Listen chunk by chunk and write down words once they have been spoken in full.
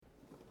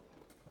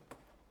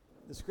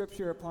The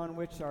scripture upon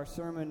which our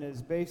sermon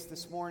is based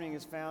this morning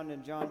is found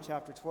in John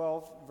chapter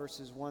 12,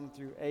 verses 1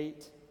 through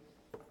 8.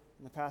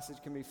 And the passage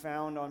can be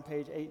found on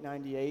page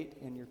 898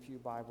 in your pew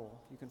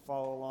Bible. You can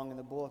follow along in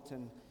the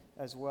bulletin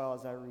as well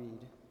as I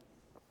read.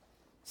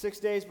 6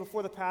 days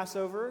before the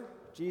Passover,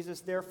 Jesus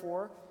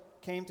therefore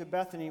came to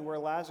Bethany where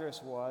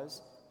Lazarus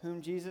was,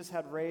 whom Jesus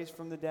had raised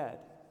from the dead.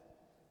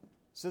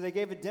 So they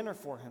gave a dinner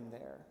for him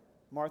there.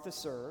 Martha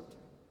served,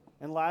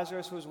 and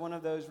Lazarus was one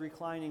of those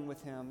reclining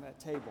with him at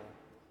table.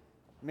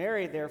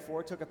 Mary,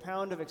 therefore, took a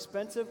pound of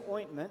expensive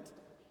ointment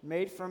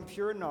made from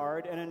pure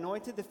nard and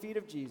anointed the feet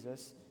of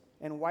Jesus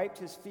and wiped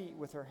his feet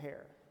with her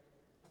hair.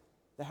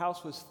 The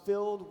house was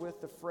filled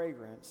with the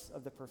fragrance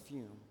of the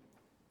perfume.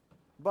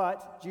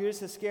 But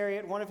Judas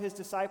Iscariot, one of his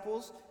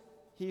disciples,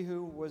 he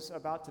who was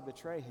about to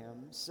betray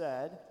him,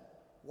 said,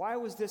 "Why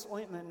was this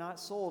ointment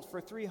not sold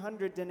for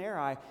 300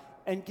 denarii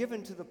and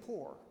given to the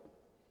poor?"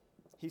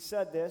 He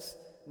said this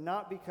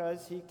not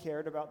because he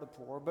cared about the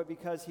poor, but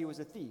because he was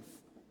a thief.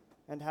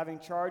 And having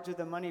charge of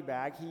the money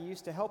bag, he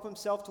used to help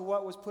himself to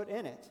what was put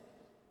in it.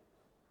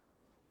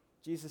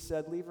 Jesus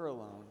said, "Leave her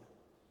alone,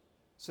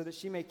 so that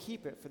she may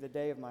keep it for the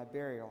day of my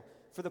burial.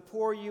 For the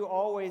poor you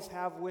always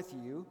have with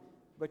you,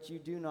 but you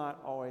do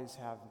not always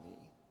have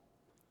me."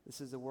 This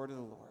is the word of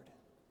the Lord.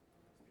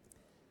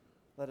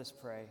 Let us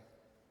pray.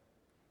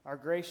 Our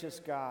gracious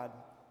God,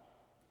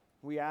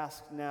 we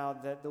ask now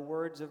that the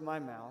words of my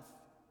mouth,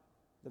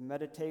 the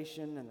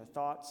meditation and the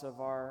thoughts of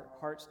our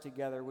hearts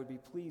together would be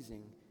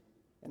pleasing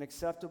and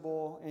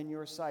acceptable in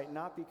your sight,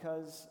 not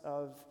because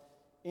of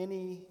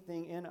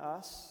anything in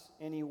us,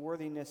 any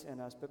worthiness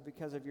in us, but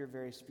because of your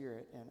very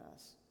Spirit in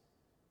us.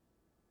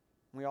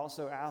 We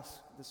also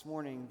ask this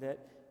morning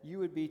that you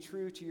would be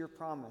true to your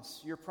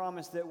promise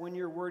that when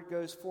your word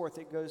goes forth,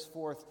 it goes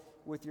forth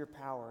with your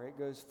power, it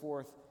goes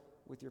forth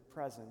with your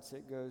presence,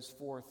 it goes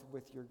forth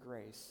with your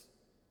grace,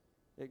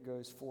 it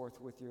goes forth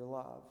with your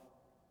love.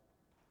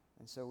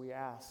 And so we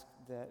ask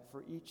that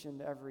for each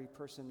and every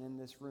person in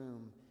this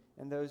room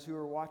and those who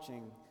are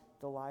watching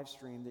the live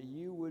stream, that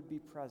you would be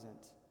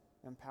present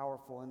and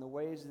powerful in the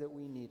ways that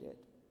we need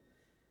it.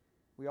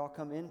 We all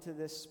come into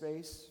this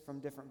space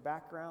from different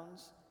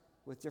backgrounds,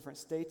 with different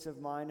states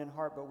of mind and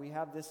heart, but we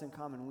have this in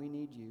common. We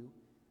need you.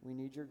 We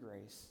need your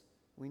grace.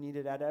 We need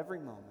it at every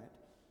moment.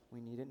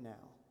 We need it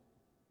now.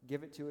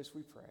 Give it to us,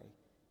 we pray.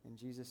 In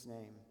Jesus'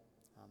 name,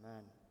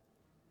 amen.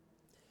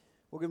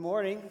 Well, good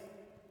morning.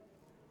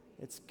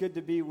 It's good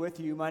to be with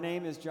you. My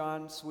name is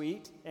John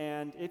Sweet,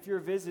 and if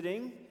you're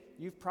visiting,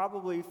 you've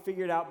probably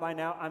figured out by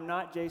now I'm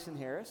not Jason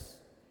Harris.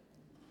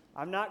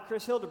 I'm not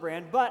Chris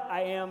Hildebrand, but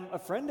I am a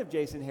friend of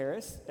Jason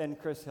Harris and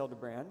Chris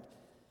Hildebrand.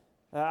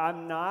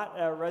 I'm not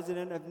a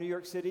resident of New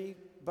York City,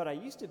 but I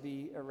used to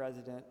be a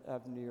resident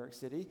of New York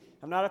City.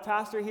 I'm not a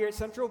pastor here at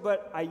Central,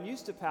 but I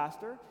used to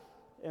pastor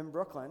in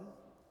Brooklyn,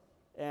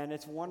 and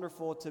it's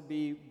wonderful to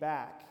be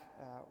back.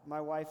 My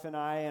wife and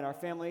I and our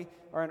family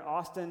are in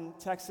Austin,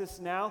 Texas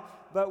now,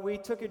 but we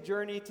took a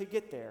journey to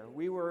get there.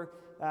 We were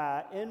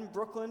in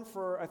Brooklyn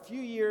for a few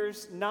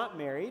years, not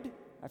married.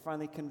 I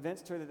finally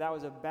convinced her that that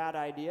was a bad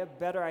idea,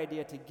 better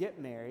idea to get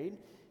married.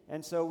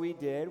 And so we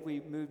did.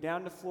 We moved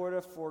down to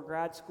Florida for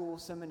grad school,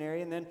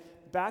 seminary, and then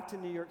back to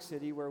New York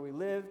City where we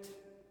lived,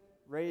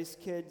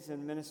 raised kids,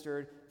 and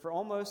ministered for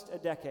almost a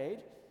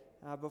decade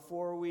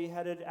before we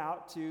headed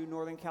out to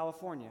Northern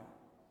California.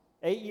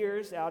 8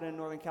 years out in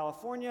Northern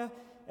California,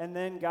 and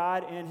then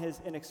God, in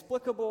his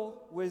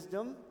inexplicable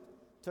wisdom,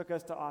 took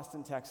us to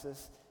Austin,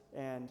 Texas,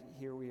 and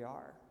here we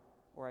are.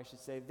 Or I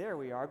should say, there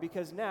we are,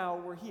 because now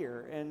we're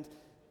here. And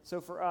so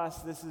for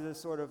us, this is a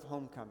sort of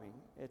homecoming.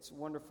 It's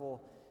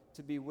wonderful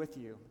to be with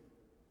you.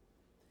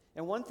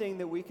 And one thing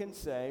that we can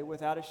say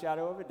without a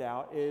shadow of a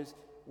doubt is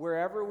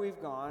wherever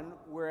we've gone,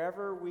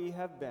 wherever we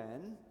have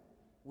been,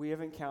 we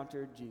have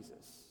encountered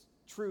Jesus,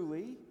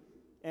 truly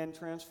and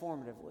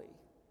transformatively.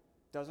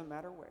 Doesn't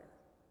matter where,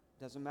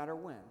 doesn't matter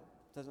when,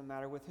 doesn't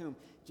matter with whom.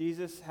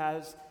 Jesus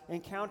has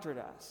encountered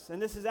us.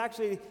 And this is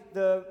actually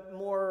the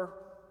more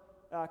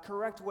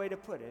correct way to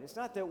put it. It's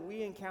not that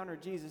we encounter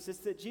Jesus, it's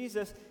that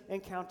Jesus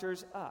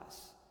encounters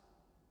us.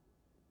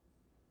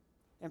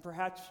 And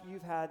perhaps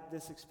you've had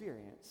this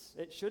experience.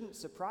 It shouldn't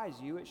surprise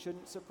you, it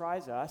shouldn't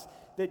surprise us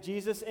that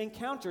Jesus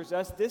encounters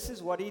us. This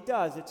is what he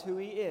does, it's who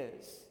he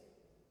is.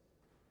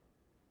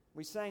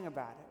 We sang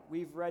about it.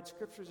 We've read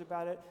scriptures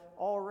about it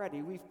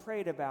already. We've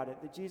prayed about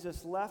it, that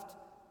Jesus left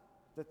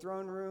the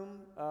throne room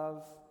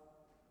of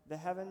the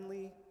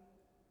heavenly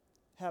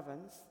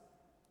heavens,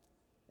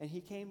 and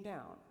he came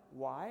down.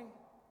 Why?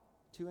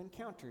 To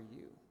encounter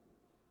you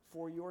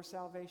for your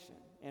salvation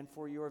and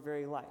for your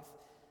very life.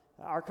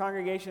 Our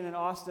congregation in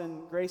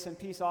Austin, Grace and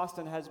Peace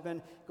Austin, has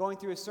been going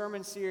through a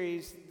sermon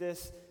series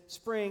this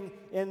spring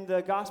in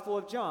the Gospel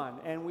of John,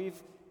 and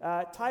we've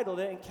titled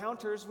it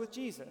Encounters with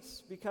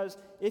Jesus, because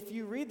if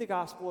you read the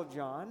Gospel of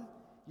John,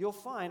 you'll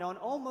find on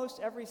almost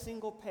every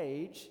single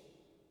page,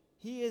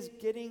 he is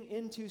getting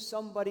into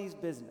somebody's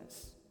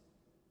business.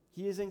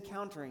 He is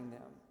encountering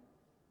them,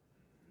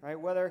 right?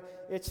 Whether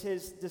it's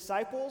his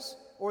disciples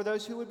or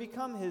those who would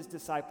become his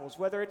disciples,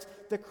 whether it's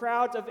the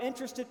crowds of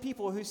interested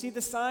people who see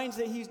the signs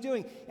that he's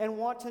doing and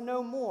want to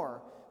know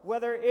more,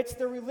 whether it's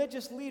the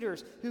religious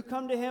leaders who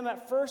come to him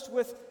at first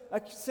with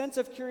a sense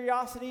of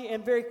curiosity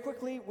and very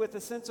quickly with a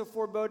sense of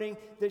foreboding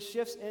that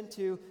shifts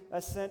into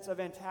a sense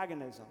of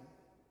antagonism.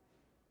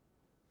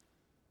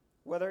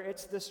 Whether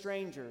it's the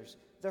strangers,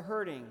 the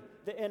hurting,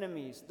 the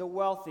enemies, the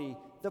wealthy,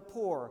 the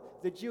poor,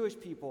 the Jewish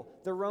people,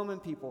 the Roman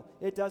people,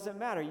 it doesn't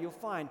matter. You'll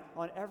find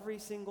on every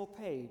single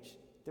page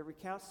that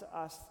recounts to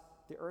us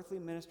the earthly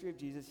ministry of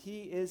Jesus,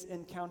 he is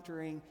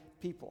encountering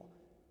people.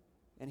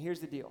 And here's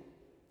the deal.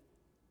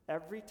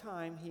 Every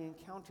time he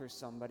encounters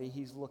somebody,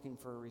 he's looking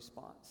for a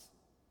response.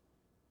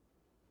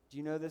 Do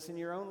you know this in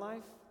your own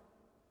life?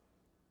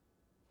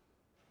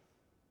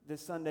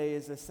 This Sunday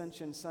is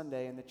Ascension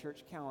Sunday in the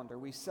church calendar.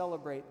 We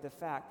celebrate the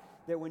fact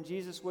that when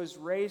Jesus was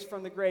raised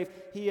from the grave,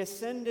 he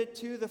ascended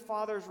to the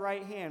Father's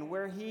right hand,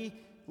 where he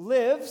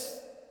lives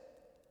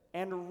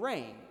and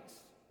reigns,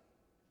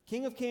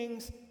 King of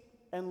Kings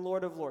and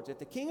Lord of Lords. If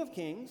the King of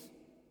Kings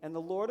and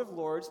the Lord of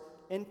Lords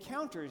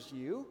encounters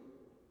you,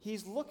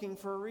 he's looking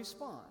for a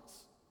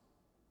response.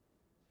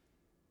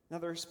 Now,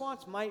 the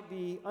response might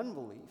be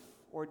unbelief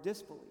or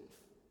disbelief.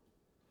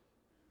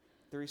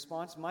 The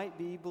response might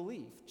be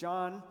belief.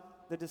 John,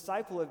 the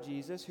disciple of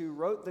Jesus, who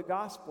wrote the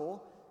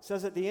gospel,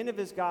 says at the end of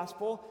his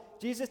gospel,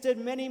 Jesus did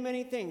many,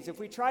 many things. If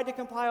we tried to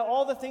compile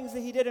all the things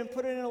that he did and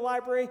put it in a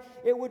library,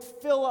 it would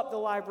fill up the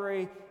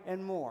library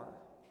and more.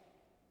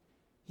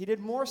 He did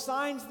more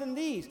signs than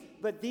these,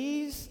 but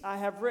these I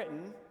have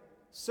written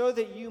so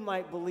that you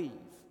might believe.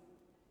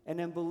 And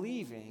in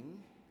believing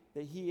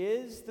that he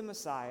is the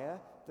Messiah,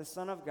 the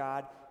Son of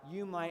God,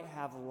 you might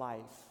have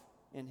life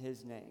in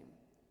his name.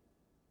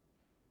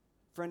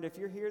 Friend, if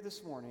you're here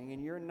this morning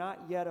and you're not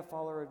yet a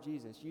follower of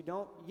Jesus, you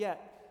don't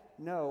yet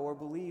know or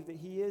believe that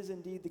he is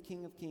indeed the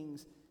King of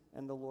Kings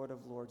and the Lord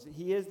of Lords, that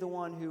he is the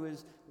one who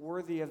is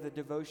worthy of the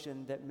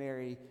devotion that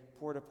Mary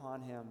poured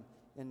upon him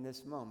in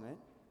this moment,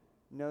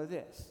 know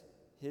this: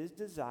 his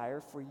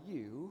desire for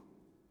you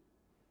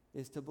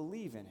is to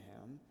believe in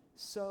him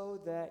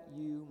so that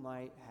you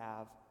might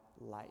have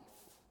life.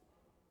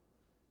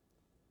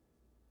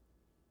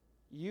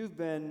 You've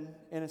been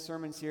in a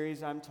sermon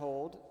series, I'm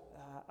told,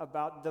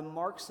 about the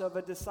marks of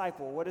a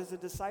disciple. What is a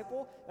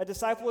disciple? A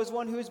disciple is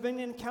one who has been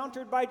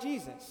encountered by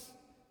Jesus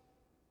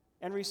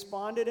and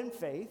responded in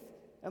faith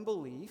and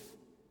belief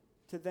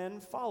to then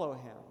follow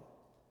him.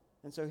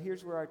 And so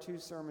here's where our two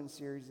sermon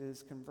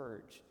series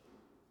converge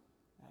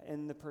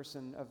in the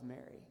person of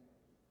Mary.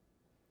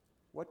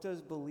 What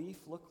does belief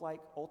look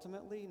like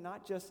ultimately?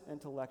 Not just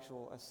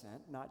intellectual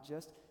assent, not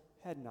just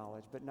head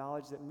knowledge, but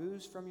knowledge that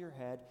moves from your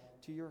head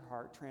to your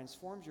heart,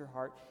 transforms your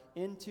heart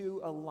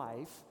into a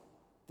life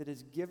that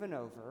is given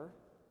over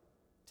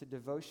to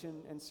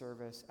devotion and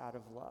service out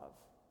of love.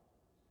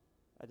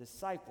 A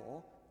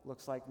disciple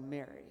looks like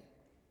Mary.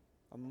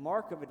 A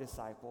mark of a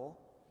disciple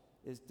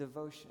is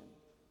devotion.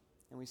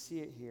 And we see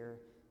it here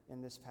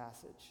in this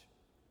passage.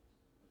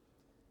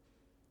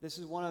 This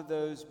is one of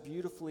those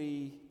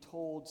beautifully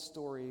told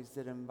stories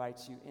that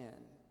invites you in.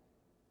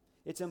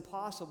 It's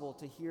impossible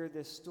to hear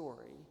this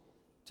story,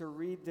 to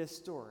read this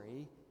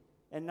story,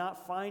 and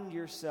not find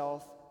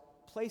yourself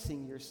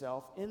placing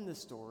yourself in the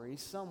story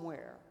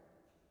somewhere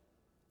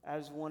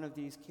as one of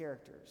these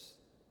characters.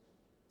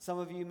 Some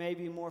of you may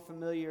be more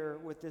familiar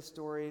with this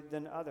story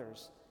than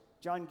others.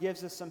 John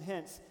gives us some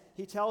hints.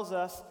 He tells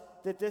us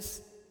that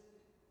this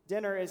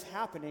dinner is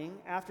happening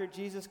after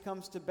Jesus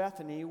comes to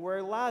Bethany,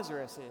 where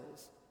Lazarus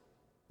is.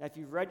 Now, if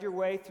you've read your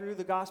way through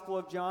the Gospel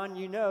of John,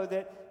 you know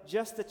that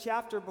just the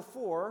chapter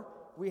before,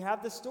 we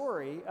have the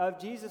story of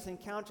Jesus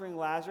encountering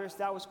Lazarus.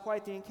 That was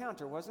quite the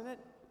encounter, wasn't it?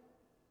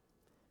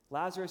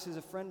 Lazarus is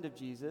a friend of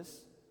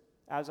Jesus,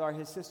 as are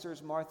his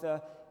sisters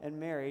Martha and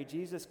Mary.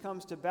 Jesus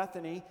comes to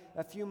Bethany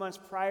a few months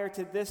prior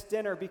to this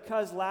dinner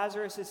because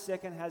Lazarus is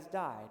sick and has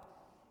died.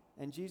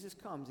 And Jesus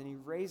comes and he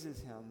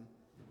raises him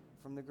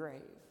from the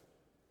grave.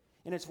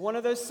 And it's one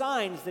of those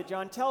signs that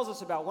John tells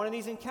us about, one of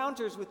these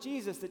encounters with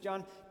Jesus that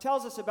John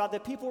tells us about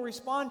that people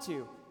respond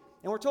to.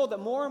 And we're told that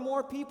more and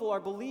more people are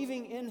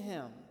believing in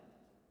him.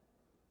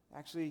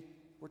 Actually,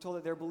 we're told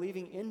that they're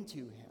believing into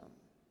him.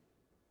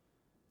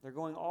 They're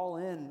going all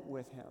in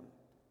with him,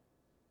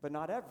 but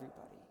not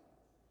everybody.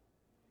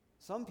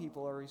 Some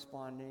people are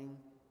responding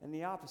in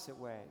the opposite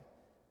way.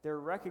 They're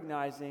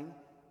recognizing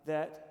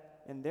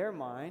that in their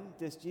mind,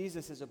 this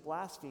Jesus is a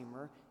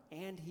blasphemer,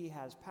 and he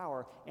has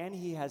power, and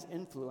he has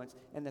influence,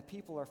 and the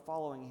people are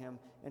following him,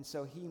 and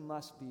so he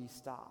must be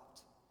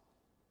stopped.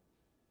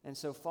 And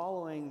so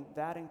following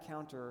that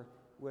encounter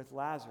with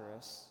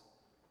Lazarus,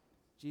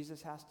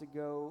 Jesus has to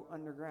go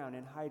underground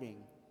in hiding.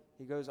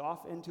 He goes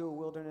off into a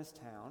wilderness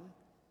town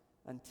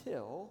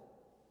until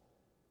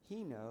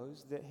he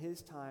knows that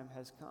his time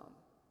has come.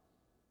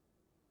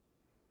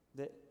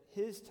 That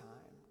his time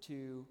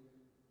to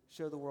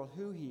show the world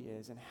who he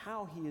is and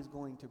how he is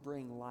going to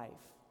bring life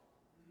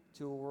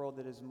to a world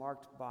that is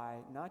marked by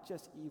not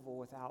just evil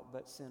without,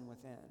 but sin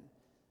within,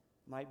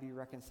 might be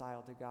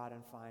reconciled to God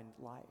and find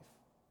life.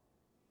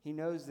 He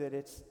knows that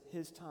it's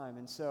his time.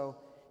 And so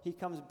he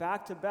comes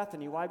back to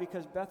Bethany. Why?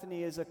 Because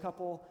Bethany is a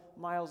couple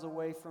miles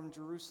away from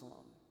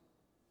Jerusalem.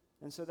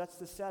 And so that's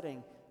the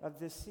setting of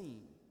this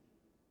scene.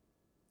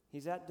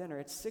 He's at dinner.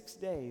 It's 6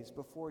 days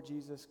before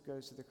Jesus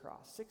goes to the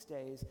cross. 6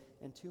 days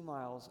and 2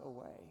 miles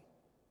away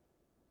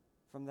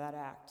from that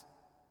act,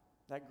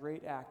 that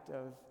great act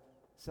of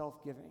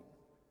self-giving,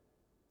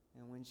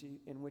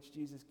 in which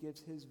Jesus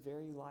gives his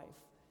very life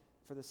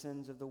for the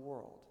sins of the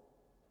world.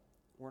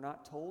 We're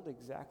not told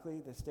exactly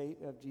the state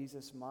of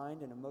Jesus'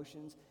 mind and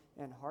emotions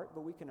and heart,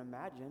 but we can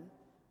imagine,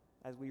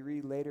 as we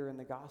read later in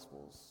the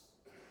Gospels,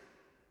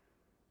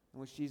 in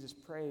which Jesus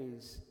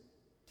prays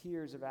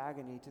tears of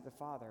agony to the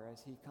Father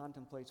as he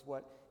contemplates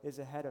what is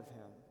ahead of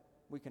him.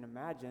 We can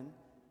imagine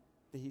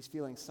that he's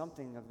feeling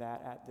something of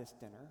that at this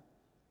dinner.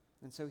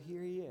 And so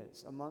here he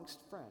is amongst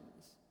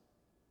friends.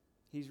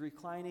 He's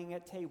reclining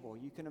at table.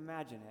 You can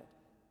imagine it.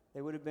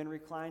 They would have been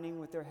reclining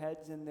with their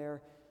heads and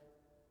their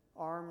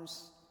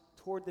arms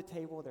toward the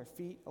table, their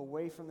feet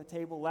away from the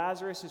table.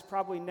 Lazarus is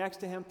probably next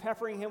to him,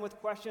 peppering him with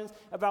questions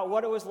about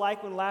what it was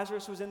like when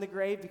Lazarus was in the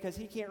grave because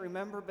he can't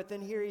remember, but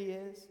then here he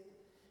is.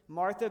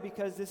 Martha,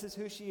 because this is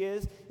who she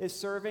is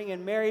serving,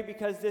 and Mary,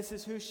 because this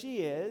is who she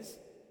is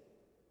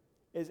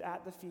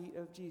at the feet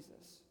of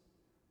Jesus.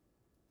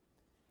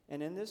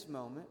 And in this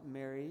moment,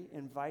 Mary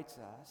invites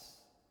us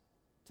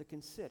to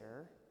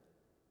consider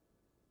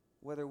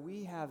whether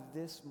we have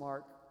this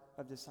mark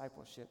of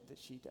discipleship that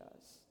she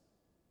does.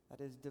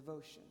 That is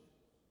devotion.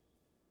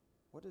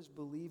 What does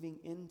believing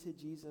into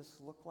Jesus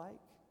look like?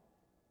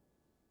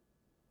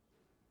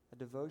 A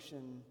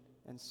devotion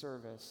and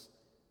service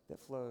that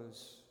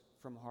flows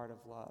from a heart of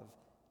love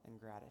and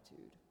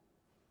gratitude.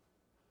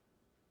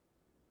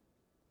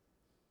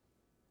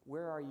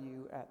 Where are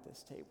you at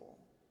this table?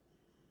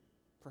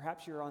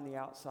 Perhaps you're on the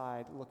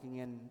outside looking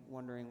in,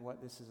 wondering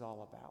what this is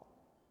all about.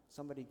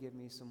 Somebody give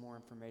me some more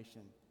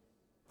information.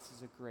 This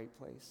is a great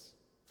place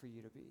for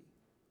you to be.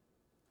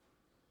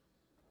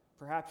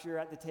 Perhaps you're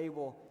at the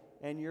table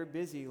and you're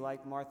busy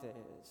like Martha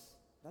is.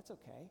 That's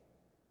okay.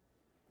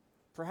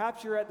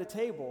 Perhaps you're at the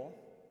table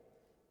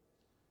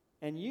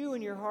and you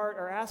in your heart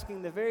are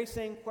asking the very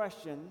same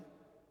question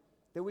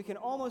that we can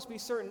almost be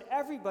certain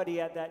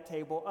everybody at that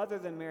table, other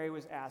than Mary,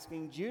 was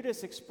asking.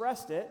 Judas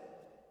expressed it.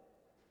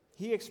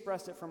 He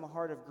expressed it from a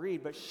heart of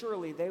greed, but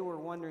surely they were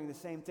wondering the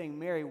same thing.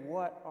 Mary,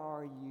 what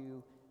are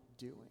you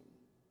doing?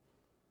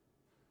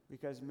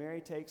 Because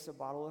Mary takes a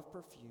bottle of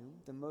perfume,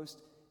 the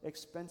most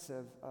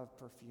expensive of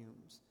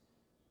perfumes.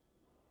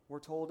 We're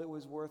told it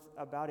was worth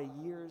about a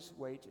year's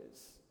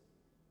wages.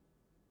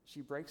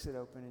 She breaks it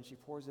open and she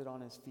pours it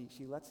on his feet.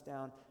 She lets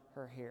down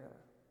her hair.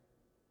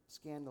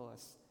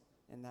 Scandalous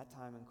in that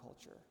time and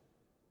culture.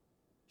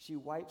 She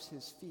wipes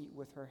his feet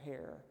with her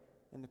hair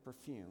and the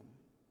perfume,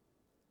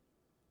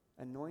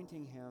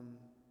 anointing him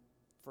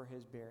for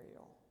his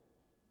burial.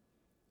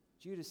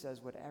 Judas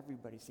says what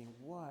everybody's saying,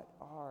 what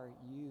are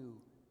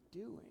you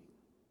doing?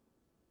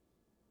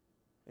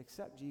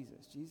 Except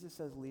Jesus. Jesus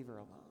says, leave her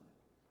alone.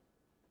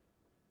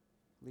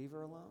 Leave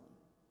her alone.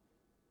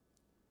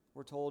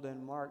 We're told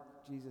in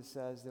Mark, Jesus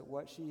says that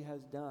what she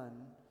has done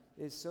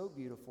is so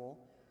beautiful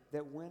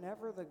that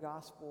whenever the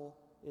gospel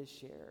is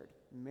shared,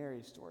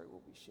 Mary's story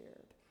will be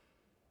shared.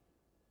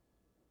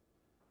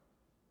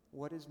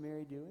 What is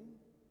Mary doing?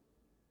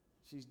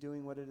 She's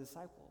doing what a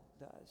disciple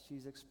does.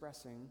 She's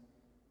expressing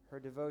her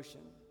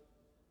devotion.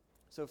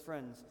 So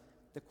friends,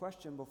 the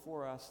question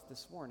before us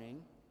this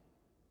morning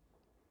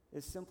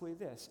is simply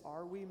this: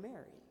 are we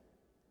Mary?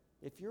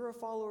 If you're a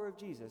follower of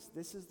Jesus,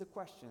 this is the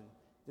question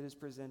that is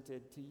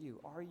presented to you.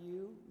 Are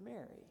you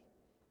Mary?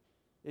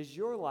 Is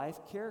your life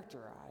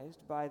characterized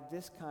by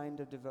this kind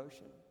of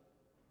devotion?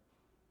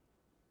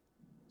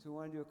 So we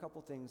want to do a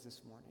couple things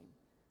this morning.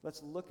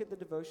 Let's look at the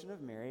devotion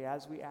of Mary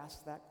as we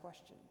ask that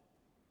question.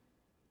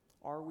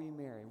 Are we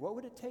Mary? What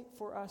would it take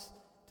for us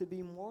to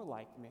be more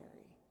like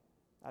Mary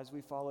as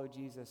we follow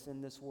Jesus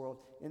in this world,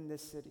 in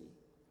this city,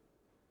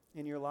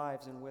 in your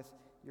lives and with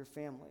your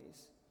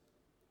families?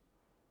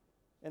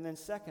 And then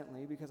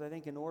secondly, because I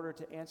think in order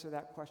to answer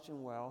that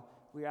question well,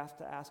 we have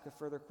to ask a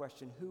further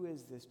question: who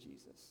is this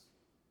Jesus?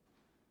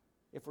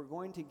 If we're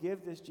going to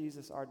give this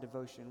Jesus our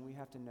devotion, we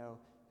have to know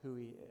who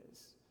he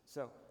is.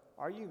 So,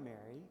 are you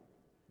Mary?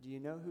 Do you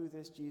know who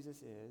this Jesus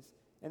is?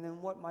 And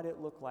then what might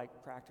it look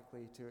like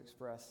practically to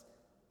express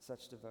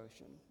such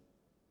devotion?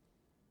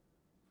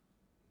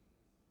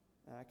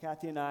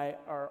 Kathy and I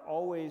are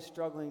always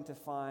struggling to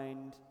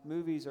find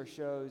movies or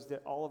shows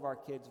that all of our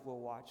kids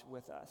will watch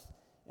with us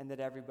and that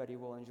everybody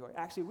will enjoy.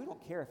 Actually, we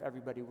don't care if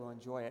everybody will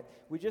enjoy it.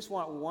 We just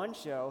want one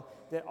show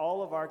that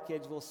all of our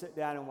kids will sit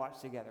down and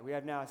watch together. We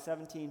have now a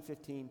 17,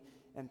 15,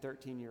 and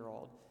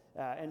 13-year-old.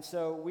 And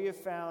so we have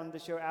found the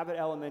show Abbott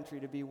Elementary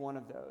to be one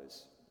of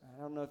those.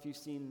 I don't know if you've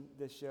seen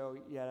this show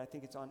yet. I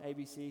think it's on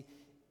ABC.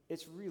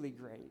 It's really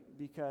great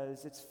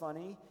because it's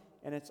funny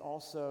and it's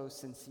also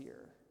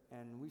sincere.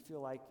 And we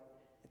feel like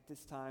at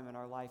this time in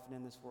our life and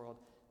in this world,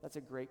 that's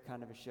a great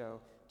kind of a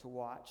show to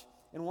watch.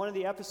 In one of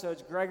the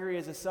episodes, Gregory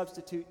is a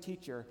substitute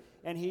teacher,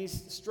 and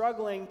he's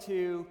struggling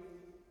to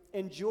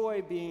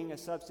enjoy being a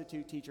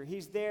substitute teacher.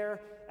 He's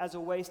there as a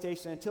way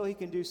station until he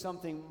can do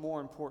something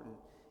more important.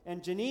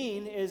 And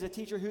Janine is a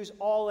teacher who's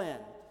all in.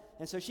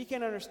 And so she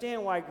can't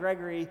understand why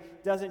Gregory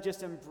doesn't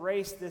just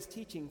embrace this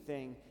teaching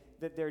thing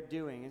that they're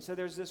doing. And so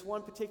there's this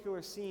one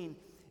particular scene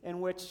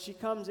in which she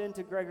comes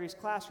into Gregory's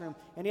classroom,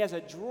 and he has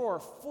a drawer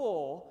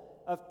full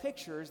of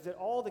pictures that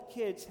all the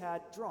kids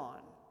had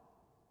drawn.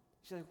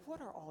 She's like, what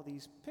are all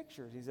these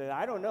pictures? He said,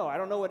 I don't know. I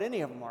don't know what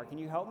any of them are. Can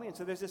you help me? And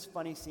so there's this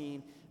funny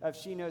scene of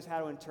she knows how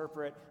to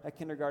interpret a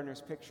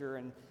kindergartner's picture,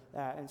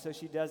 and so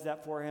she does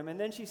that for him. And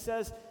then she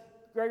says,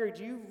 Gregory,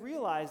 do you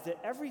realize that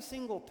every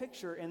single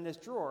picture in this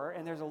drawer,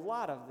 and there's a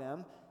lot of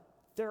them,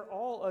 they're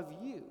all of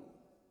you?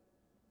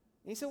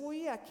 And he said, well,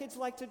 yeah, kids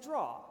like to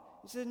draw.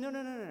 He said,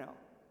 no.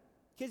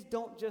 Kids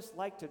don't just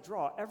like to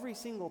draw. Every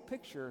single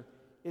picture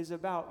is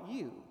about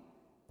you.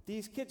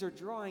 These kids are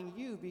drawing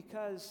you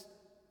because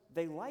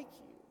they like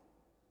you,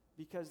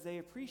 because they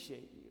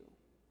appreciate you.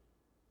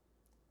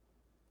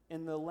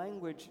 In the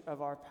language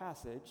of our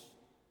passage,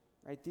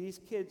 right, these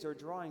kids are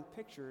drawing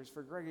pictures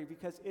for Gregory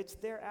because it's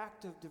their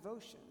act of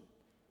devotion,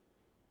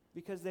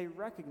 because they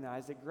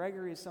recognize that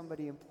Gregory is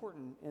somebody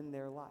important in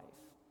their life,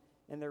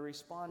 and they're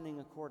responding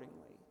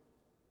accordingly.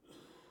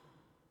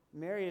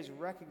 Mary is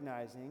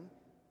recognizing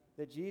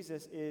that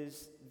Jesus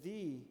is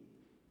the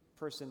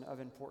person of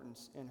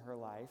importance in her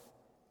life,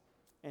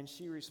 and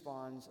she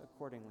responds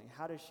accordingly.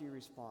 How does she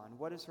respond?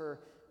 What does her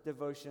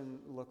devotion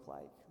look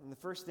like? And the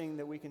first thing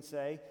that we can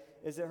say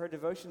is that her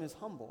devotion is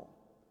humble.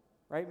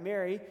 Right?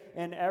 Mary,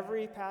 in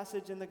every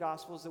passage in the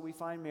Gospels that we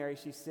find Mary,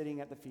 she's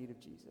sitting at the feet of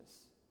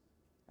Jesus.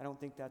 I don't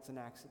think that's an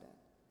accident.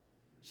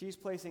 She's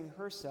placing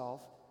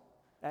herself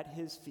at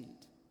his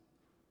feet.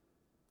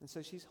 And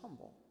so she's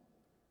humble.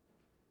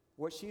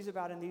 What she's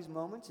about in these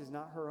moments is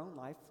not her own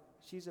life.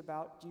 She's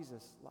about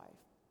Jesus' life.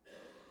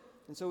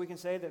 And so we can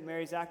say that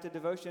Mary's act of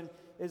devotion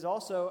is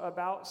also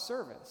about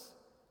service.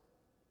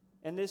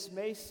 And this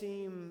may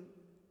seem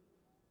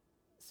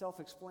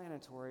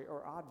self-explanatory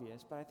or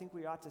obvious, but I think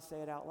we ought to say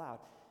it out loud.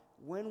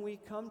 When we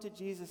come to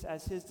Jesus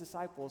as his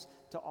disciples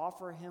to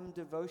offer him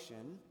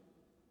devotion,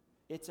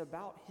 it's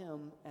about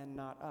him and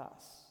not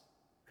us.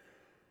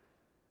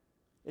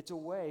 It's a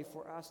way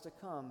for us to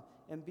come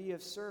and be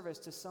of service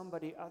to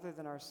somebody other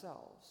than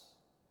ourselves.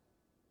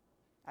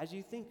 As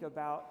you think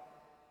about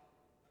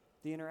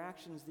the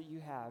interactions that you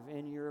have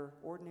in your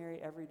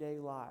ordinary everyday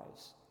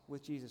lives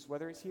with Jesus,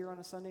 whether it's here on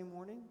a Sunday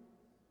morning,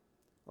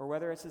 or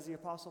whether it's, as the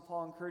Apostle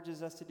Paul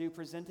encourages us to do,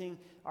 presenting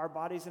our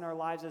bodies and our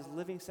lives as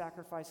living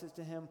sacrifices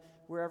to him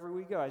wherever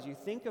we go. As you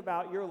think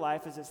about your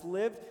life as it's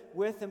lived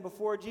with and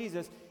before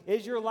Jesus,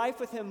 is your life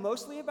with him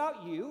mostly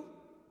about you,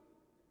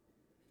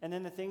 and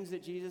then the things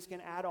that Jesus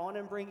can add on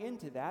and bring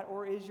into that,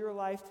 or is your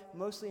life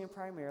mostly and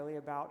primarily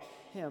about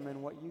him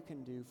and what you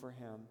can do for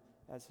him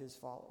as his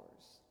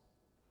followers?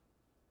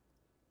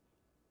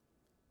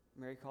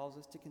 Mary calls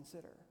us to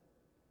consider.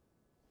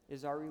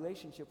 Is our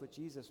relationship with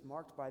Jesus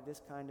marked by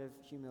this kind of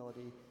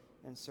humility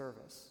and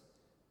service?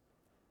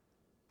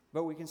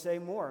 But we can say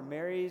more.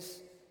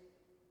 Mary's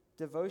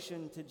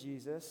devotion to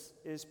Jesus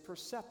is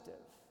perceptive.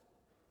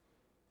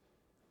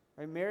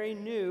 Right? Mary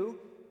knew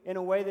in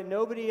a way that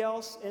nobody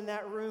else in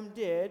that room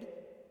did,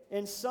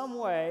 in some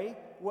way,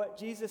 what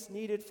Jesus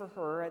needed for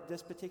her at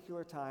this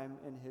particular time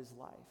in his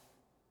life.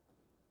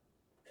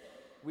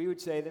 We would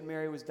say that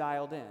Mary was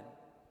dialed in.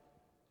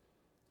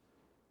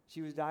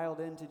 She was dialed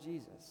into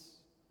Jesus.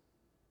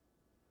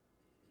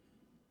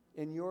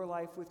 In your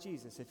life with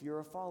Jesus, if you're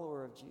a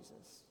follower of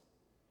Jesus,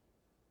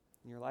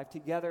 in your life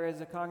together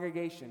as a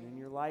congregation, in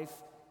your life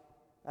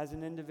as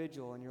an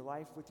individual, in your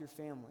life with your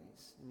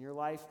families, in your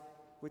life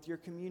with your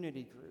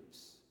community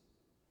groups,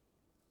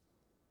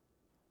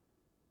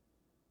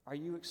 are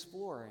you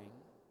exploring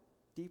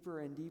deeper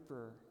and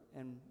deeper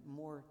and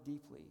more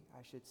deeply,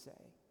 I should say,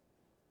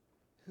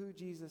 who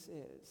Jesus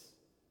is?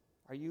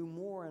 Are you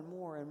more and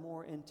more and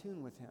more in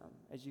tune with him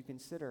as you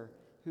consider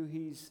who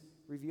he's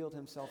revealed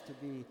himself to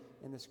be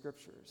in the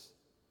Scriptures?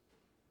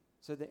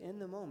 So that in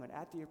the moment,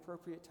 at the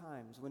appropriate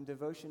times, when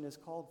devotion is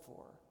called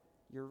for,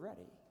 you're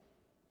ready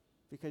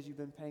because you've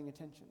been paying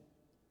attention.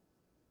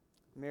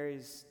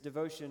 Mary's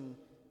devotion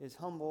is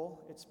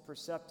humble, it's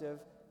perceptive,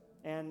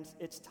 and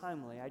it's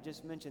timely. I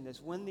just mentioned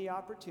this. When the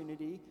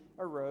opportunity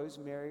arose,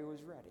 Mary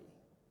was ready.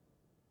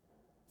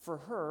 For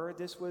her,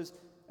 this was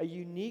a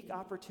unique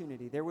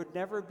opportunity. There would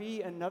never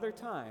be another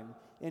time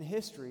in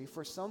history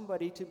for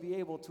somebody to be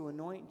able to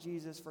anoint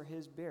Jesus for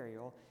his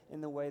burial in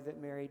the way that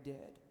Mary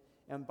did.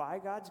 And by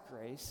God's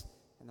grace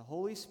and the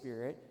Holy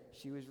Spirit,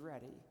 she was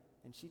ready,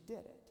 and she did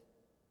it.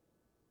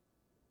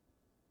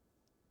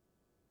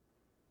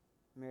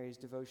 Mary's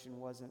devotion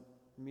wasn't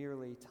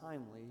merely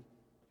timely,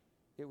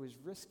 it was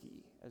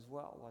risky as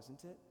well,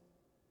 wasn't it?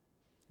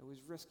 It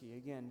was risky.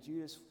 Again,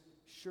 Judas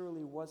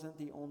surely wasn't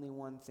the only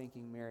one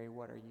thinking, Mary,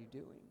 what are you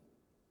doing?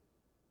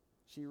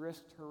 She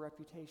risked her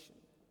reputation.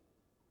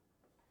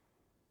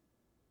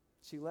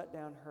 She let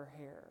down her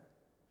hair.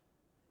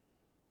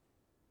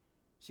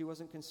 She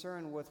wasn't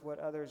concerned with what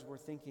others were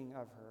thinking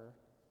of her.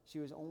 She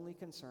was only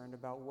concerned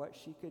about what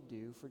she could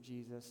do for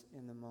Jesus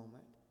in the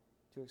moment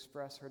to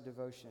express her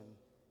devotion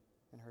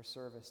and her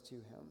service to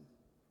him.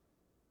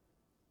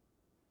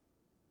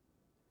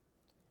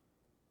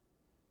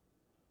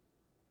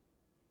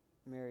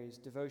 Mary's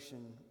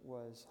devotion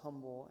was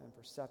humble and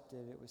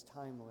perceptive. It was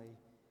timely.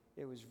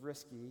 It was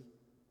risky.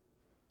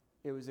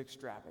 It was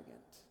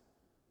extravagant.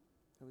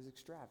 It was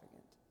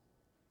extravagant.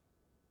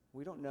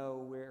 We don't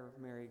know where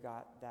Mary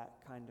got that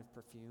kind of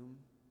perfume.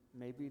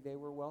 Maybe they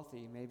were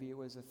wealthy. Maybe it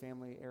was a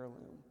family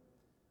heirloom.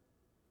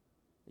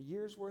 A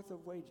year's worth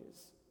of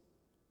wages.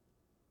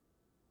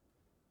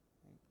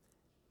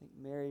 I think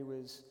Mary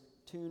was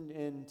tuned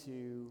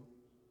into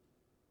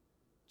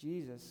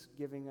Jesus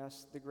giving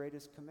us the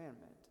greatest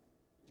commandment.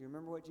 Do you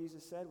remember what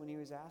Jesus said when he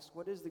was asked,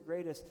 what is the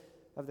greatest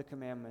of the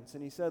commandments?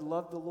 And he said,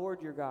 love the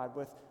Lord your God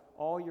with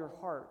all your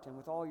heart and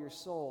with all your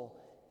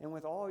soul and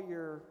with all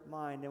your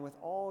mind and with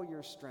all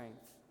your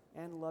strength,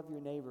 and love your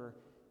neighbor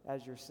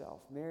as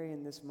yourself. Mary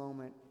in this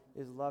moment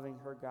is loving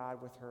her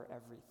God with her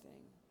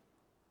everything.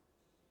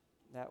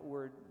 That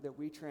word that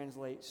we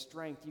translate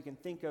strength, you can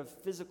think of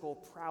physical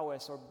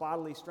prowess or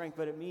bodily strength,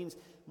 but it means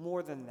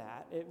more than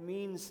that. It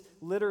means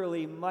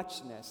literally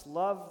muchness.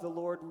 Love the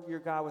Lord your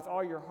God with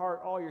all your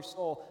heart, all your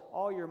soul,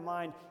 all your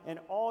mind, and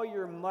all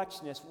your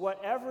muchness.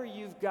 Whatever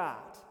you've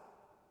got,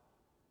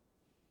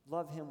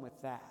 love him with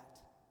that.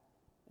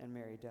 And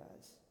Mary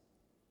does.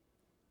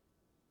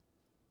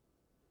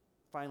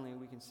 Finally,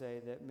 we can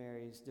say that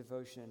Mary's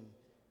devotion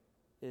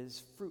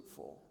is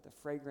fruitful. The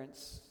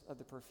fragrance of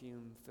the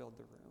perfume filled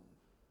the room.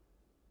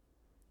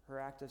 Her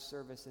act of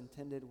service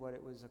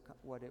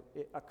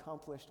it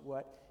accomplished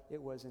what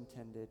it was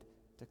intended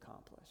to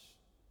accomplish.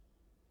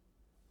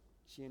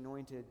 She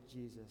anointed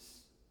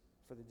Jesus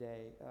for the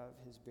day of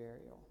his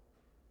burial.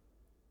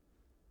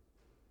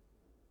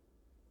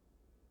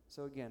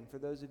 So again, for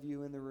those of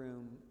you in the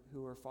room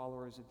who are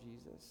followers of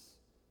Jesus,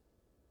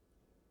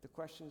 the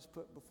question is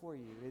put before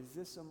you: is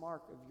this a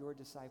mark of your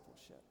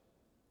discipleship?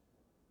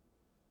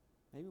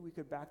 Maybe we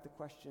could back the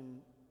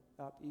question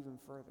up even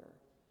further.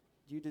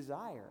 Do you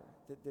desire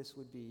that this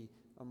would be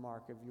a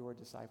mark of your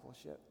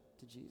discipleship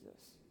to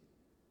Jesus?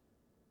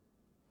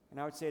 And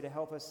I would say, to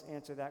help us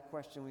answer that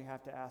question, we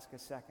have to ask a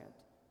second,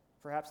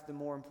 perhaps the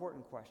more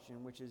important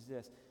question, which is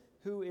this: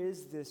 who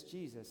is this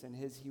Jesus, and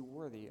is he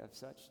worthy of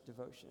such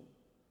devotion?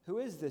 Who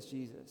is this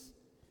Jesus?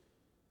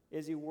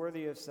 Is he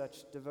worthy of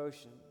such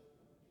devotion?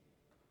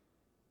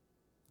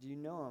 Do you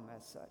know him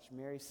as such?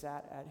 Mary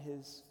sat at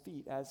his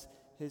feet as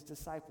his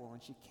disciple,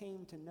 and she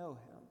came to know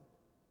him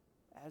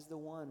as the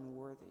one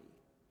worthy.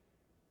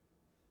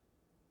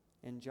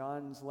 In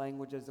John's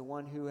language, as the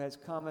one who has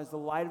come as the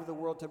light of the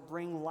world to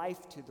bring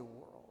life to the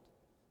world.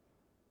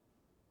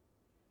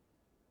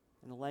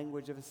 In the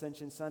language of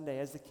Ascension Sunday,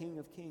 as the King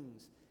of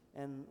Kings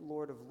and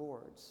Lord of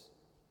Lords.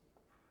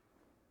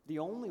 The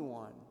only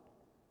one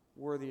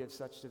worthy of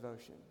such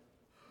devotion.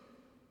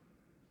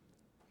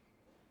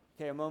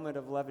 Okay, a moment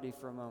of levity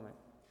for a moment.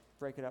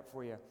 Break it up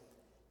for you.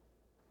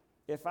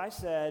 If I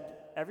said,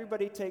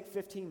 everybody take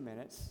 15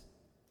 minutes,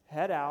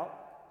 head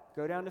out,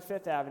 go down to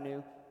Fifth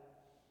Avenue,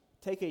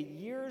 take a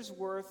year's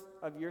worth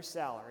of your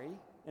salary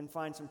and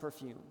find some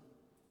perfume.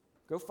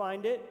 Go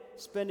find it,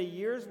 spend a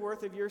year's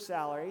worth of your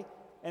salary,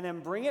 and then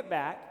bring it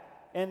back,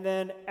 and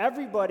then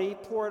everybody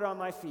pour it on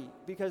my feet.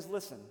 Because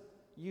listen,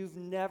 you've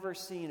never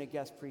seen a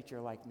guest preacher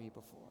like me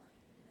before,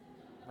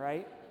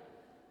 right?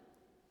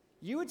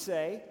 You would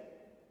say,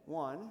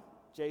 1,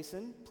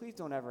 Jason, please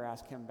don't ever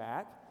ask him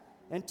back.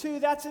 And 2,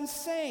 that's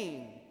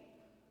insane.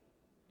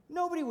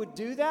 Nobody would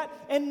do that,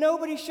 and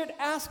nobody should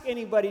ask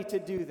anybody to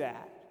do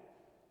that.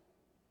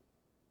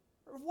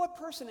 What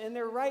person in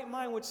their right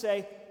mind would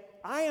say,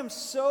 I am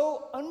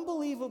so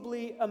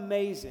unbelievably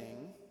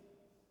amazing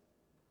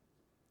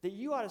that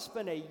you ought to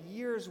spend a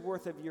year's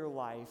worth of your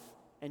life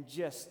and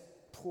just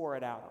pour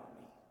it out on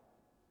me?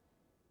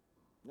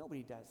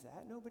 Nobody does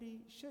that.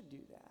 Nobody should do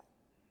that.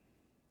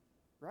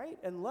 Right?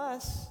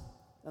 Unless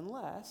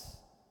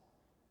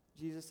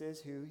Jesus is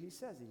who he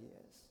says he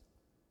is.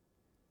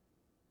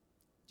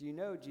 Do you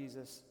know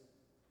Jesus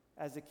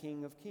as the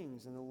King of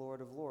Kings and the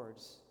Lord of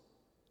Lords?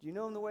 Do you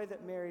know him the way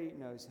that Mary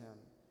knows him?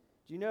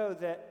 Do you know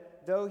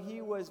that though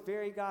he was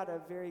very God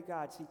of very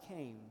gods, he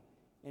came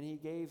and he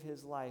gave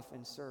his life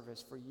in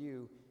service for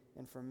you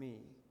and for me?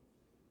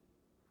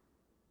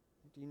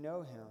 Do you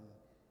know him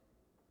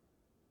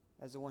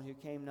as the one who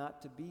came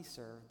not to be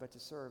served, but to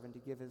serve and to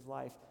give his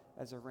life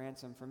as a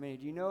ransom for many?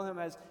 Do you know him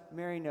as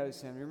Mary knows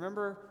him?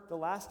 Remember the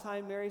last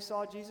time Mary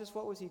saw Jesus,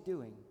 what was he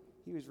doing?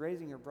 He was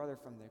raising her brother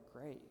from the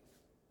grave.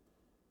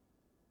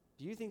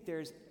 Do you think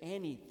there's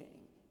anything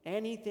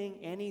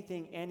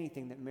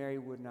that Mary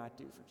would not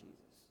do for Jesus?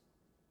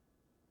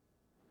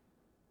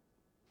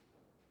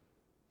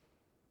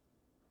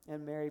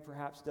 And Mary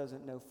perhaps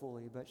doesn't know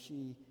fully, but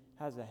she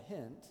has a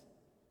hint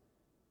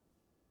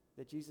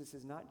that Jesus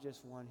is not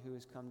just one who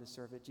has come to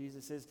serve, that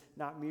Jesus is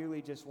not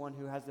merely just one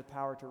who has the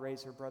power to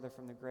raise her brother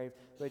from the grave,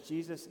 but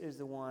Jesus is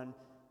the one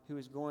who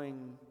is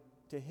going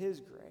to his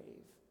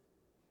grave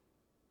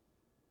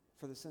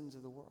for the sins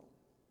of the world.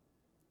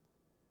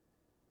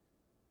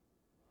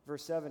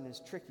 Verse 7 is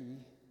tricky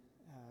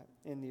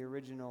in the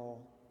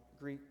original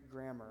Greek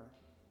grammar.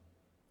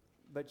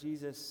 But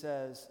Jesus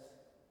says,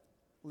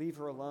 leave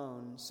her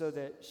alone so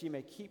that she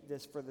may keep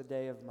this for the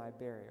day of my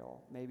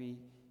burial. Maybe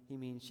he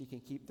means she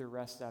can keep the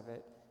rest of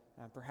it.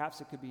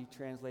 Perhaps it could be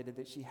translated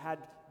that she had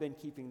been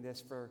keeping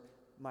this for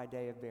my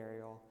day of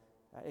burial.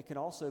 It can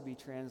also be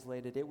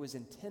translated, it was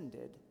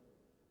intended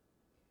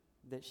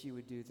that she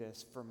would do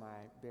this for my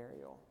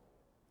burial.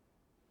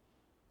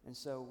 And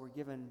so we're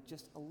given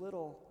just a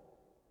little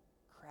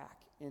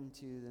crack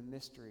into the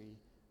mystery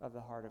of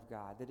the heart of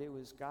God, that it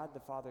was God the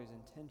Father's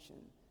intention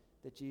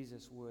that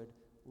Jesus would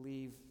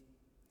leave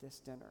this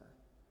dinner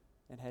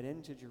and head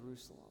into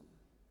Jerusalem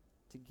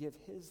to give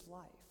his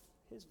life,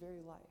 his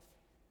very life,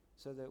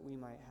 so that we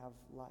might have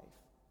life.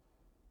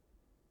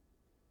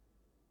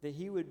 That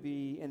he would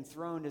be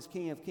enthroned as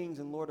King of Kings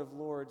and Lord of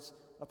Lords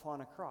upon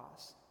a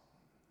cross.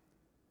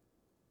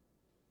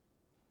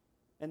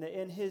 And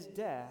that in his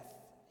death,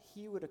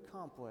 he would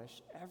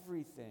accomplish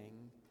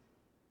everything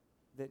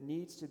that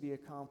needs to be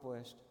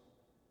accomplished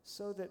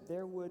so that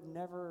there would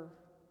never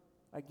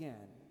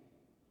again,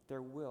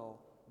 there will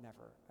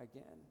never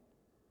again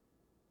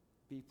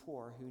be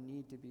poor who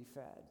need to be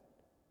fed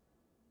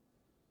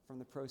from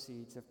the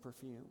proceeds of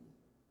perfume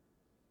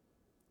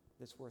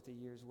that's worth a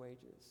year's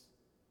wages.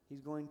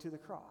 He's going to the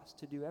cross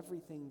to do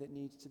everything that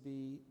needs to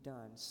be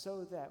done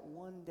so that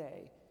one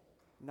day,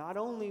 not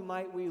only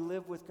might we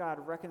live with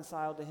God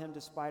reconciled to him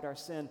despite our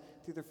sin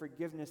through the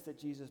forgiveness that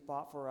Jesus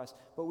bought for us,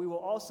 but we will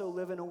also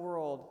live in a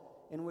world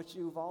in which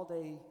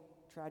Uvalde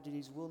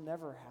tragedies will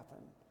never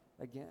happen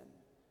again.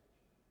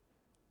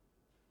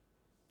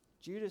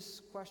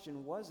 Judas'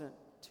 question wasn't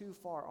too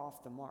far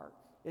off the mark.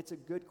 It's a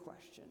good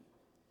question.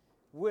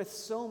 With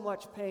so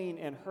much pain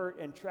and hurt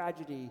and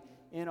tragedy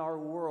in our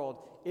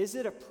world, is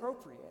it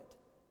appropriate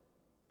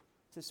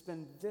to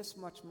spend this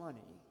much money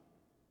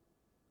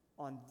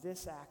on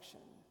this action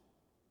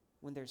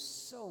when there's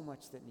so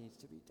much that needs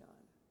to be done?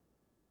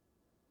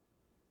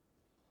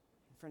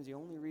 And friends, the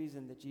only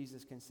reason that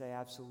Jesus can say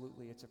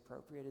absolutely it's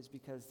appropriate is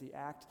because the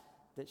act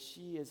that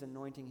she is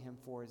anointing him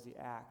for is the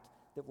act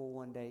that will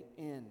one day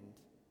end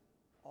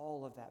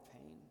all of that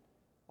pain,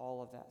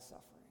 all of that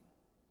suffering,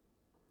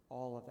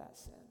 all of that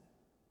sin.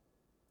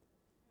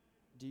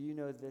 Do you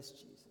know this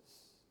Jesus?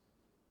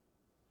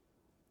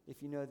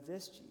 If you know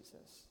this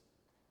Jesus,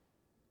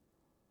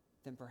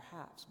 then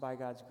perhaps by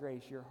God's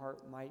grace your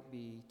heart might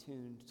be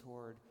tuned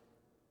toward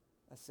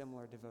a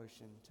similar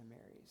devotion to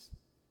Mary's.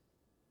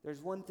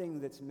 There's one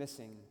thing that's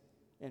missing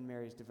in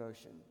Mary's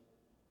devotion.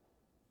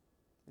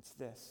 It's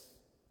this: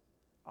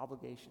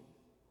 obligation.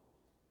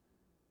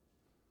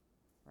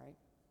 Right?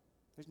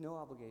 There's no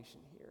obligation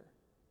here.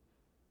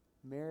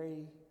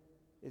 Mary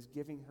is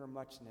giving her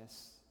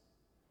muchness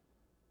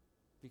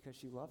because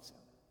she loves him.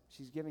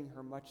 She's giving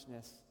her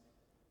muchness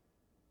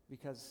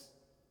because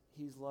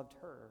he's loved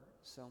her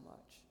so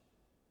much.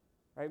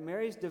 Right?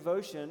 Mary's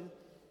devotion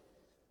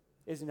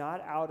is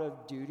not out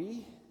of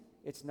duty.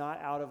 It's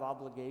not out of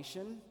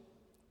obligation.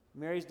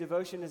 Mary's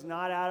devotion is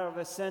not out of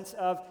a sense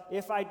of,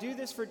 if I do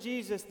this for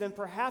Jesus, then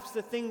perhaps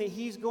the thing that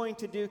he's going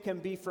to do can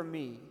be for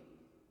me.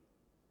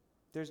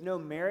 There's no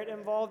merit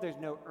involved. There's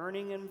no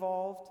earning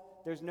involved.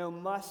 There's no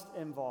must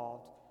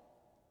involved.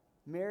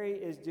 Mary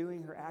is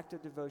doing her act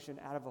of devotion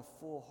out of a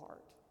full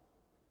heart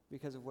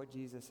because of what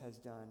Jesus has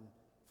done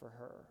for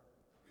her.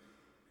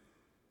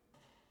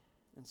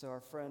 And so, our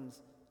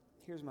friends,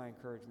 here's my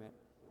encouragement.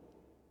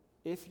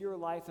 If your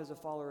life as a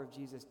follower of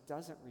Jesus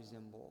doesn't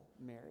resemble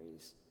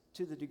Mary's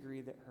to the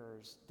degree that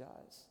hers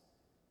does,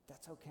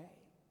 that's okay.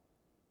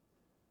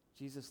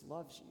 Jesus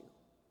loves you.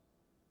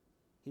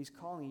 He's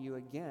calling you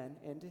again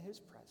into his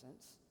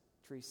presence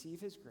to receive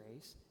his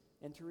grace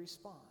and to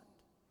respond.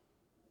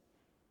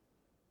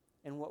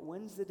 And what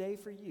wins the day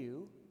for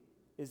you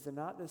is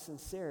not the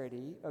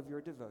sincerity of your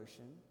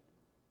devotion,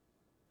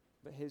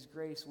 but his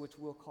grace, which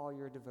will call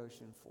your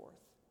devotion forth.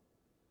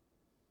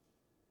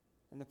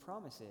 And the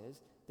promise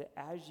is that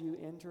as you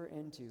enter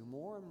into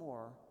more and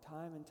more,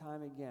 time and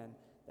time again,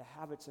 the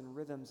habits and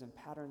rhythms and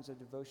patterns of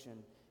devotion,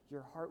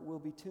 your heart will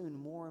be tuned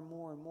more and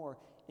more and more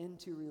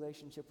into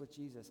relationship with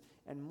Jesus.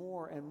 And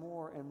more and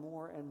more and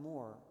more and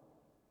more,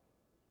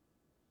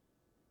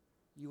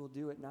 you will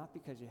do it not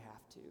because you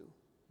have to,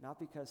 not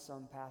because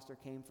some pastor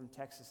came from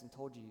Texas and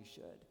told you you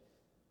should,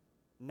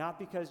 not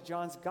because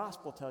John's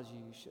gospel tells you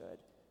you should,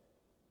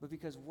 but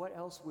because what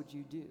else would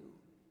you do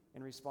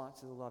in response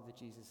to the love that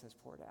Jesus has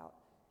poured out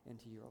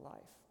into your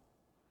life?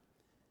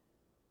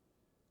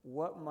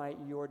 What might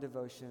your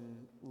devotion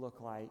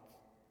look like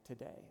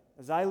today?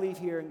 As I leave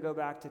here and go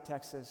back to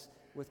Texas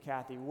with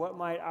Kathy, what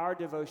might our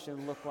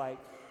devotion look like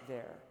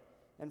there?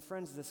 And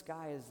friends, the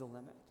sky is the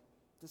limit.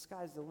 The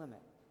sky is the limit.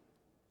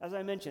 As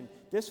I mentioned,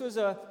 this was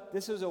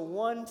a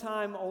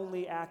one-time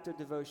only act of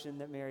devotion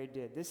that Mary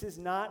did. This is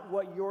not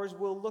what yours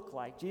will look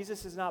like.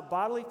 Jesus is not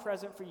bodily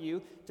present for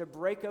you to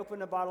break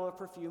open a bottle of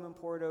perfume and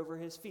pour it over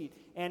his feet.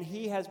 And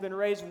he has been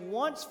raised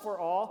once for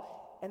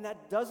all, and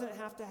that doesn't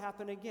have to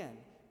happen again.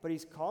 But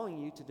he's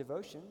calling you to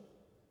devotion.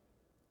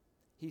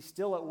 He's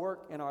still at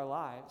work in our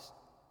lives.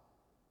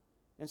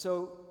 And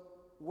so,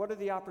 what are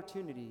the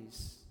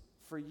opportunities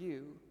for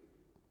you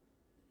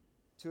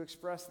to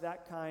express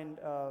that kind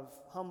of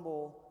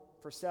humble,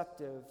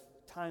 perceptive,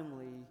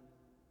 timely,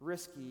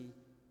 risky,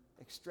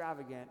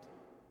 extravagant,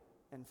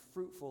 and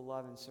fruitful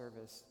love and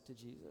service to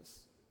Jesus?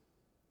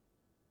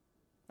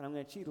 And I'm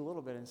going to cheat a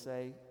little bit and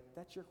say,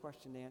 that's your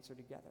question to answer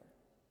together.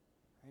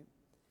 Right?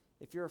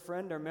 If you're a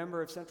friend or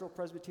member of Central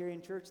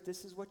Presbyterian Church,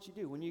 this is what you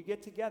do. When you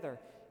get together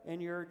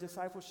in your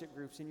discipleship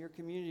groups, in your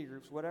community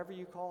groups, whatever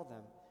you call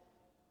them,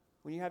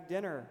 when you have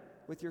dinner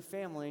with your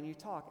family and you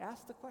talk,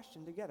 ask the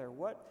question together,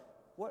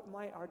 what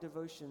might our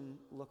devotion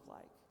look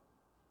like?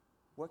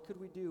 What could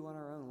we do on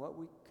our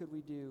own? Could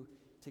we do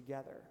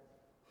together?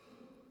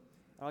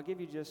 And I'll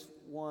give you just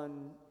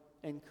one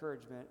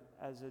encouragement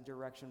as a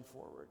direction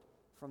forward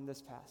from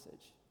this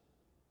passage.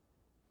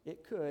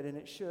 It could and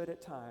it should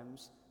at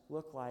times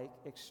look like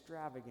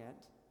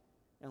extravagant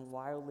and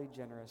wildly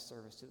generous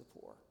service to the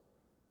poor.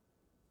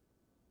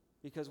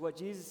 Because what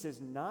Jesus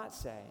is not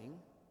saying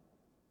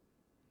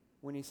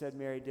when he said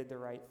Mary did the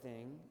right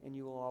thing and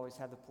you will always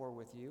have the poor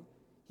with you,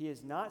 he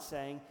is not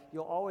saying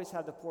you'll always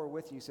have the poor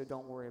with you, so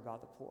don't worry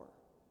about the poor.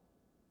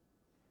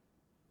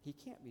 He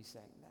can't be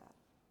saying that.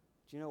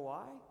 Do you know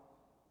why?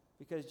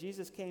 Because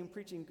Jesus came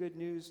preaching good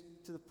news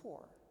to the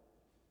poor.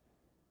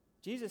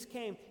 Jesus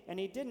came and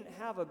he didn't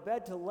have a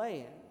bed to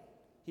lay in.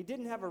 He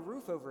didn't have a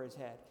roof over his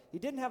head. He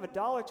didn't have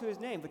 $1 to his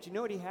name, but you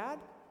know what he had?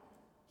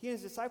 He and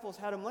his disciples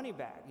had a money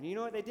bag. And you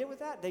know what they did with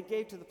that? They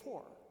gave to the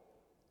poor.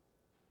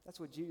 That's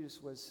what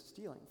Jesus was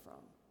stealing from.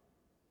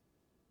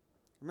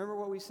 Remember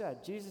what we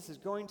said. Jesus is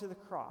going to the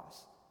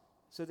cross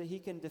so that he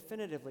can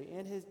definitively,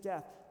 in his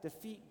death,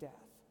 defeat death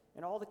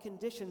and all the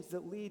conditions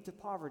that lead to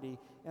poverty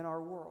in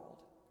our world.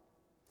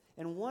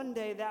 And one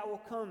day that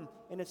will come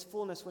in its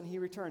fullness when he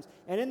returns.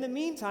 And in the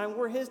meantime,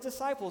 we're his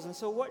disciples. And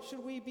so what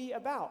should we be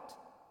about?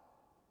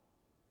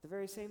 The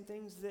very same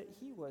things that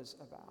he was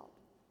about.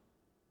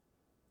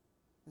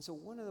 And so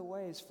one of the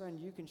ways,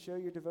 friend, you can show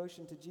your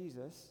devotion to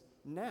Jesus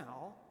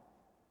now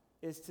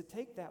is to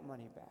take that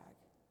money bag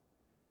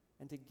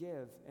and to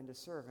give and to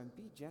serve and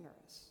be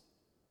generous.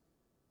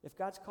 If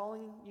God's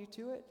calling you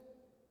to it,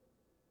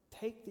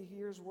 take the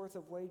year's worth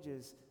of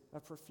wages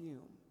of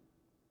perfume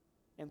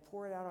and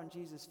pour it out on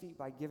Jesus' feet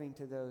by giving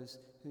to those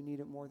who need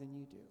it more than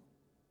you do.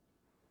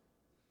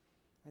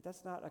 Right?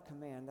 That's not a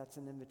command, that's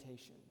an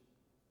invitation.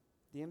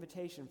 The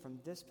invitation from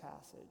this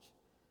passage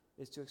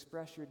is to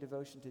express your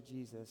devotion to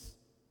Jesus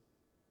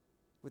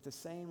with the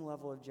same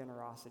level of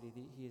generosity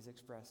that he has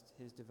expressed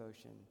his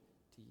devotion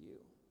to you.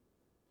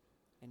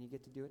 And you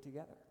get to do it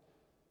together.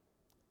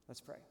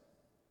 Let's pray.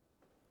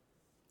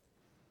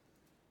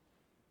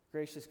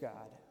 Gracious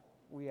God,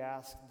 we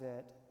ask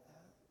that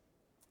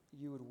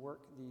you would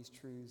work these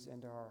truths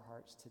into our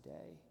hearts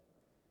today.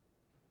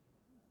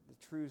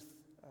 The truth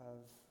of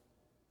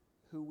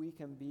who we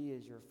can be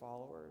as your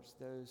followers,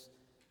 those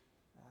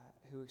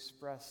who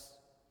express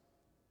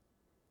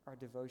our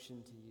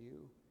devotion to you,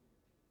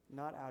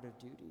 not out of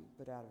duty,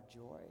 but out of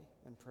joy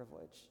and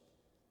privilege.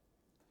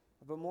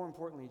 But more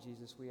importantly,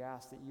 Jesus, we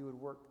ask that you would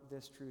work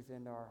this truth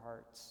into our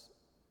hearts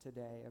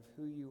today of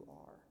who you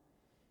are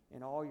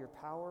in all your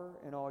power,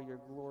 in all your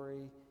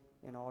glory,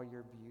 in all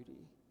your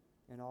beauty,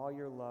 in all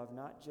your love,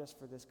 not just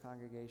for this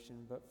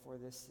congregation, but for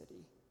this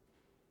city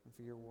and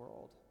for your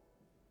world.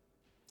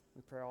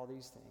 We pray all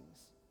these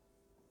things.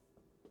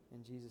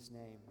 In Jesus'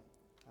 name,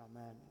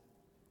 amen.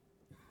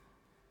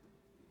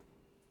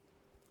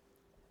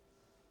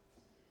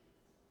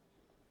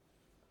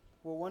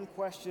 Well, one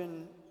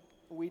question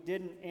we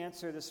didn't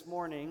answer this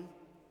morning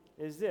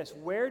is this: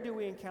 where do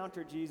we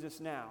encounter Jesus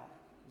now?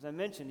 As I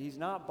mentioned, he's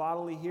not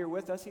bodily here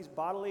with us. He's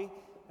bodily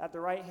at the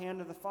right hand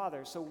of the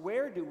Father. So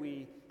where do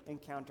we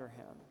encounter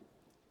him?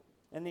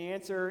 And the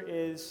answer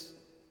is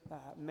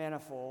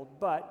manifold,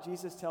 but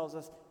Jesus tells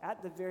us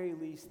at the very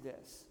least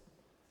this: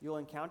 you'll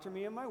encounter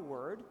me in my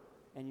word,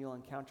 and you'll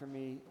encounter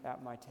me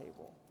at my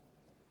table.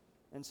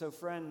 And so,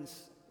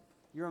 friends,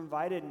 you're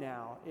invited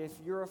now, if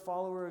you're a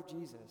follower of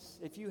Jesus,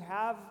 if you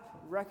have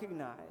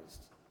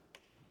recognized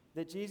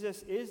that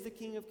Jesus is the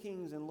King of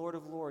Kings and Lord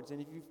of Lords,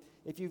 and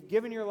if you've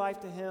given your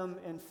life to him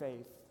in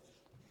faith,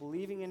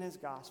 believing in his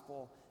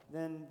gospel,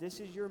 then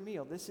this is your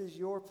meal. This is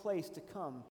your place to come